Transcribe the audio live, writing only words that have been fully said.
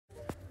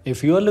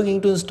If you are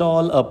looking to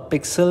install a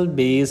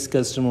pixel-based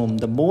custom ROM,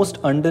 the most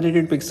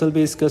underrated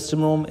pixel-based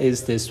custom ROM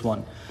is this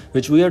one,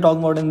 which we are talking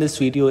about in this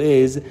video.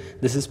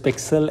 This is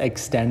Pixel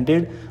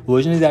Extended.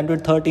 Version is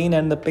Android 13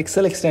 and the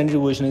Pixel Extended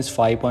version is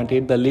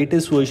 5.8, the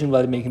latest version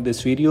while making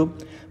this video,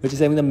 which is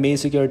having the May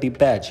security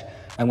patch.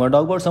 I'm going to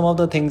talk about some of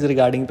the things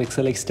regarding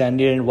Pixel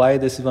Extended and why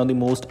this is one of the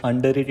most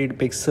underrated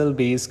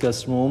pixel-based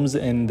custom ROMs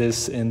in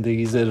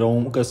these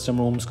ROM custom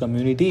ROMs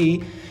community.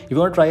 If you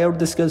want to try out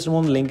this custom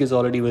ROM, link is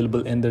already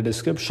available in the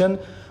description.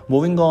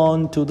 Moving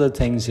on to the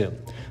things here.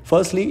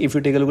 Firstly, if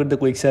you take a look at the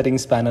quick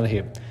settings panel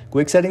here,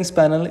 quick settings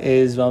panel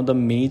is one of the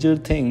major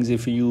things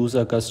if you use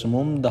a custom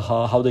ROM,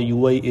 how the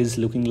UI is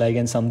looking like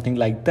and something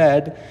like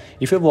that.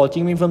 If you're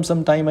watching me from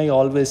some time, I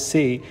always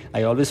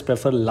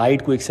prefer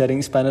light quick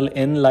settings panel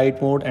in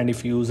light mode, and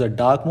if you use a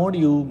dark mode,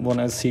 you want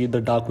to see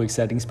the dark quick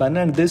settings panel,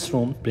 and this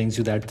ROM brings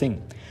you that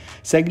thing.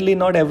 Secondly,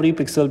 not every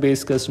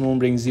pixel-based custom ROM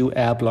brings you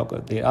app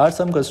locker. There are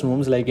some custom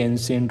ROMs like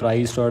Ancient,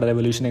 Rise, or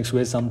Revolution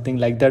XOS, something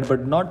like that,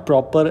 but not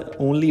proper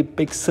only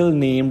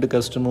pixel-named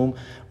custom ROM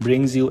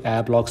brings you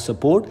app lock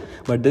support.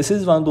 But this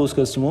is one of those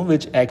custom ROM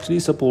which actually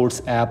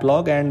supports app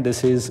lock, and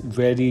this is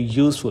very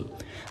useful.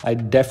 I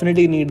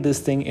definitely need this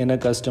thing in a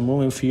custom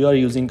ROM. If you are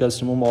using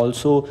custom ROM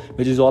also,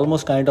 which is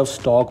almost kind of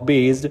stock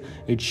based,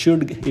 it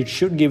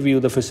should give you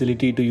the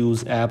facility to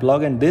use app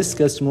lock, and this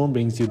custom ROM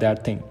brings you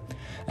that thing.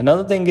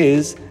 Another thing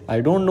is, I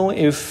don't know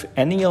if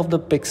any of the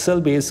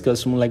pixel-based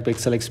custom like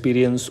Pixel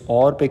Experience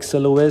or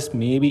Pixel OS,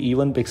 maybe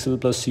even Pixel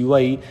Plus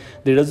UI,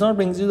 they does not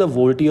bring you the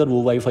VoLTE or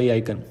Wi-Fi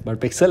icon,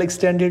 but Pixel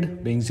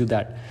Extended brings you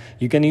that.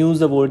 You can use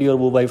the VoLTE or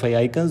Wi-Fi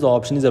icons. The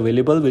option is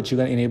available which you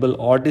can enable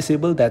or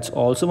disable. That's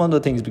also one of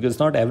the things, because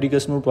not every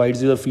customer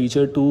provides you the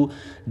feature to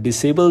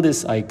disable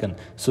this icon.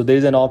 So there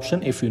is an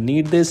option if you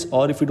need this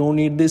or if you don't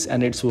need this,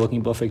 and it's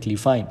working perfectly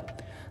fine.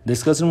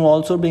 This custom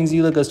also brings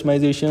you the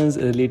customizations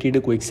related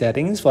to quick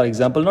settings. For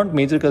example, not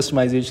major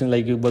customization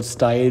like what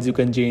styles you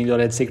can change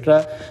or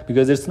etc.,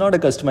 because it's not a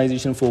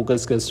customization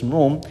focused custom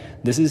ROM.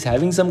 This is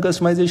having some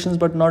customizations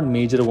but not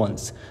major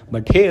ones.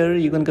 But here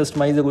you can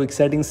customize the quick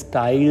settings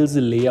styles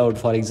layout.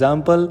 For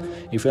example,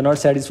 if you're not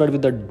satisfied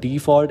with the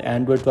default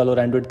Android 12 or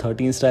Android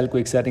 13 style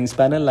quick settings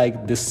panel,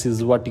 like this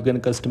is what you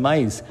can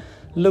customize.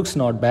 Looks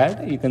not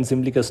bad. You can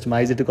simply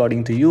customize it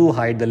according to you,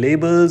 hide the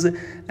labels,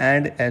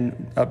 and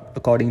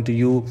according to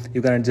you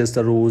can adjust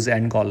the rows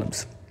and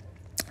columns.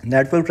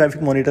 Network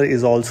traffic monitor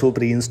is also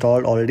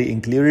pre-installed, already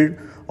included.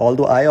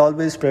 Although I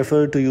always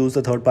prefer to use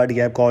the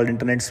third-party app called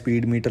Internet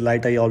Speed Meter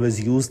Lite. I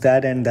always use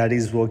that, and that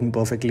is working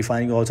perfectly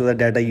fine. Also the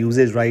data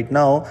usage right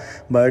now,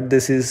 but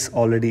this is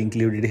already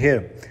included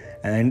here.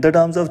 And in the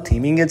terms of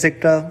theming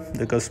etc.,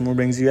 the customer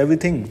brings you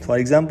everything. For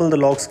example, the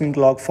lock screen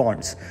clock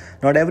fonts.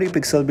 Not every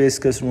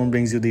pixel-based custom ROM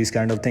brings you these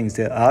kind of things.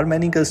 There are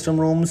many custom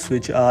ROMs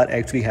which are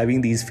actually having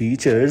these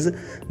features,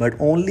 but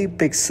only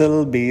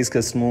pixel-based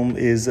custom ROM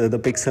is the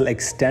Pixel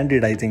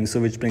Extended, I think, so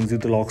which brings you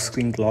the lock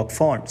screen clock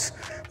fonts.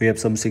 We have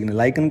some signal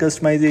icon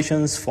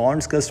customizations,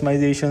 fonts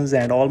customizations,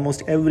 and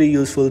almost every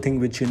useful thing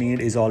which you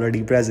need is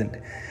already present.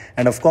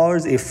 And of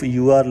course, if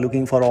you are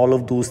looking for all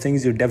of those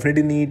things, you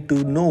definitely need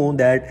to know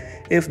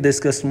that if this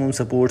custom ROM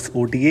supports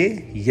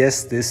OTA,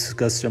 yes, this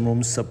custom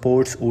ROM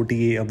supports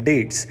OTA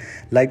updates.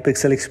 Like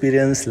Pixel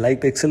Experience,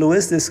 like Pixel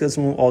OS, this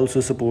custom ROM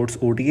also supports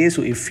OTA.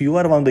 So if you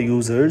are one of the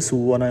users who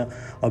want to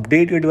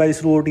update your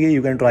device through OTA,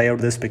 you can try out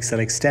this Pixel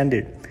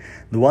Extended.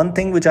 The one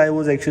thing which I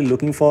was actually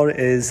looking for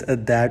is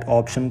that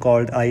option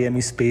called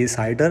IME space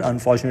hider.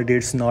 Unfortunately,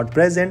 it's not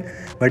present.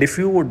 But if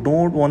you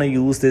don't want to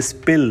use this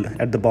pill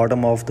at the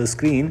bottom of the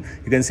screen,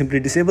 you can simply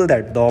disable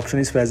that. The option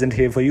is present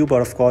here for you,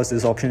 but of course,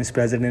 this option is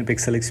present in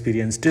Pixel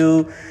Experience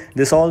too.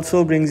 This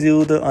also brings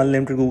you the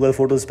unlimited Google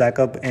Photos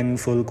backup in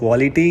full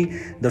quality.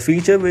 The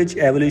feature which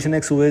Evolution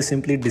XOS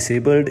simply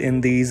disabled in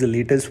these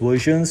latest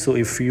versions. So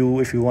if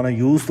you want to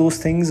use those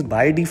things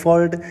by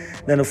default,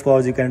 then of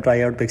course you can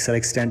try out Pixel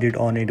Extended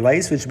on a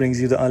device, which brings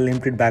you the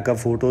unlimited backup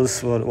photos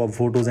for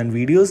photos and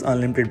videos,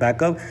 unlimited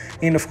backup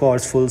in of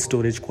course full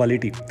storage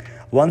quality.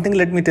 One thing,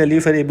 let me tell you,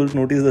 if you're able to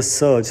notice the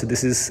search,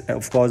 this is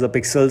of course a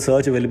pixel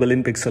search available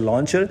in Pixel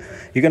Launcher.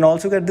 You can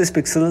also get this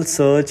pixel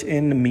search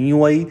in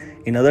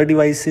MIUI, in other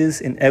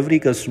devices, in every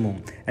custom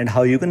ROM. And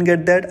how you can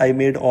get that, I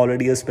made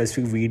already a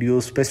specific video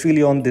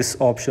specifically on this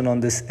option on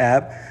this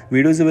app.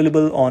 Video is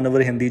available on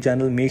our Hindi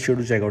channel. Make sure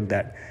to check out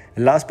that.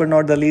 And last but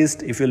not the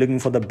least, if you're looking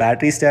for the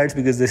battery stats,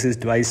 because this is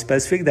device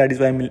specific, that is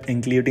why I'm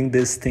including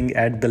this thing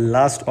at the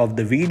last of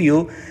the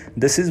video.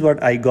 This is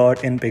what I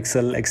got in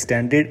Pixel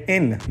Extended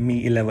in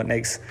Mi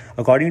 11X.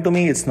 According to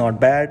me, it's not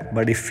bad,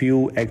 but if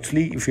you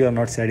are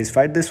not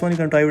satisfied this one, you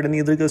can try with any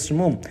other custom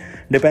ROM.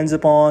 Depends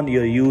upon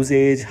your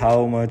usage,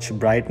 how much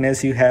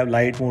brightness you have,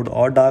 light mode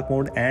or dark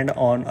mode, and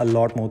on a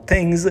lot more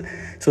things.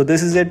 So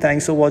this is it.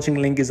 Thanks for watching.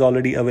 Link is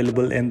already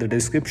available in the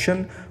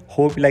description.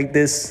 Hope you like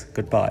this.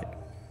 Goodbye.